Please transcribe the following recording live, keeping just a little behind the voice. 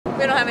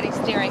We don't have any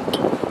steering.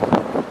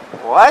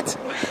 What?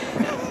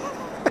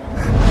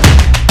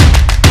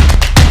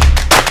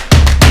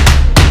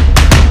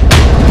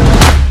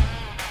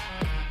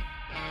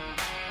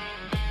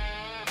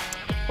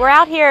 We're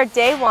out here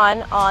day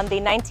one on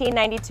the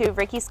 1992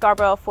 Ricky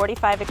Scarborough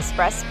 45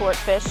 Express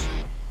Sportfish.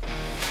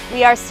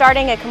 We are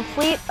starting a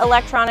complete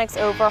electronics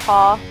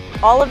overhaul.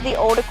 All of the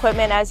old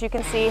equipment, as you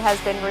can see,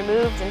 has been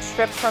removed and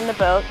stripped from the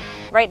boat.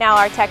 Right now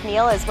our tech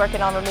Neil is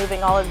working on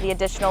removing all of the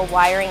additional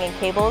wiring and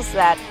cables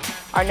that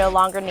are no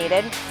longer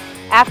needed.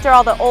 After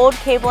all the old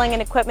cabling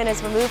and equipment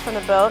is removed from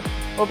the boat,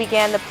 we'll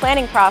begin the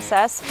planning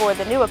process for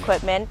the new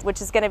equipment,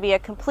 which is going to be a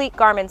complete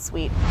garment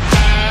suite.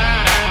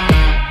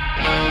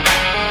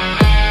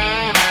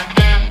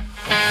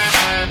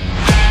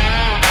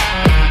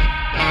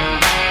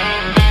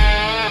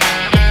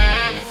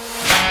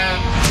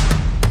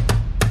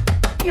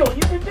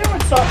 You've been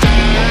doing something.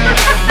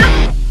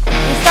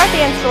 We start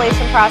the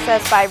installation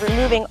process by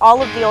removing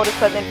all of the old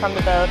equipment from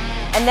the boat,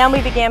 and then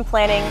we begin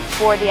planning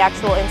for the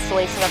actual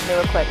installation of new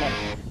equipment.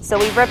 So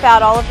we rip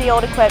out all of the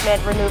old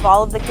equipment, remove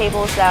all of the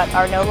cables that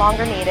are no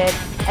longer needed,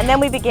 and then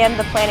we begin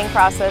the planning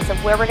process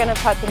of where we're going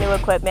to put the new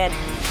equipment,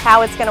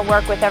 how it's going to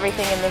work with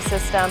everything in the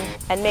system,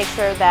 and make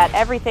sure that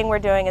everything we're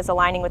doing is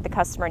aligning with the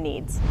customer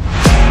needs.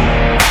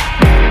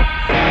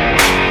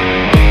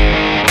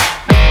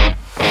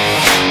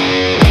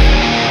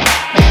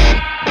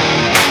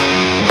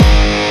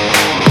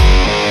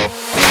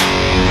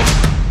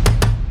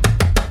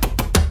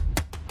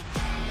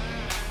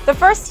 The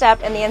first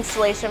step in the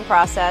installation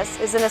process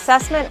is an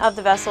assessment of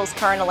the vessel's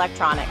current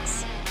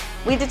electronics.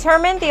 We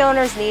determine the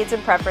owner's needs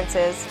and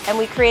preferences, and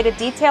we create a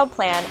detailed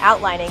plan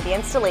outlining the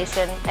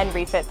installation and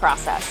refit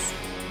process.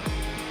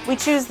 We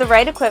choose the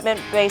right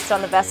equipment based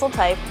on the vessel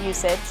type,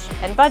 usage,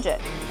 and budget.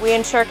 We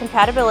ensure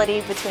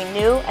compatibility between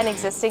new and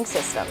existing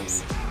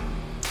systems.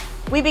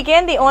 We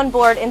begin the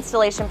onboard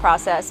installation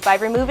process by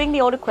removing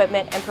the old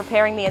equipment and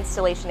preparing the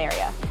installation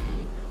area.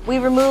 We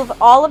remove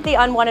all of the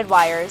unwanted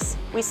wires.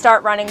 We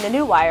start running the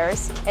new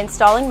wires,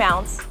 installing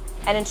mounts,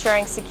 and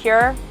ensuring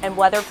secure and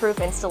weatherproof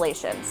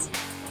installations.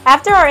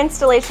 After our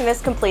installation is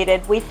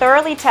completed, we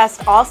thoroughly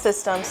test all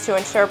systems to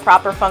ensure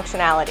proper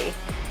functionality.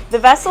 The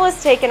vessel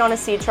is taken on a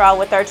sea trial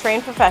with our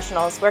trained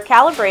professionals where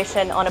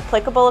calibration on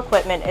applicable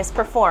equipment is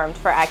performed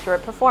for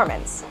accurate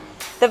performance.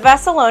 The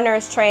vessel owner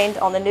is trained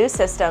on the new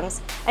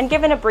systems and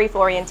given a brief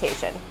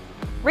orientation.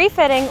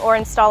 Refitting or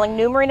installing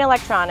new marine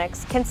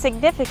electronics can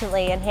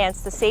significantly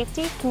enhance the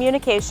safety,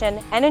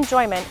 communication, and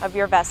enjoyment of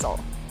your vessel.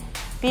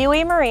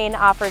 BOE Marine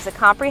offers a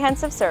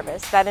comprehensive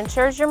service that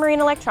ensures your marine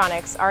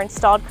electronics are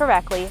installed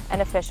correctly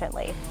and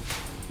efficiently.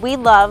 We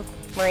love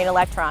marine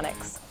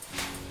electronics.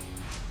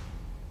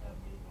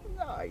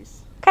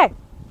 Nice. Okay,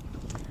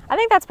 I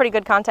think that's pretty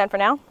good content for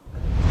now.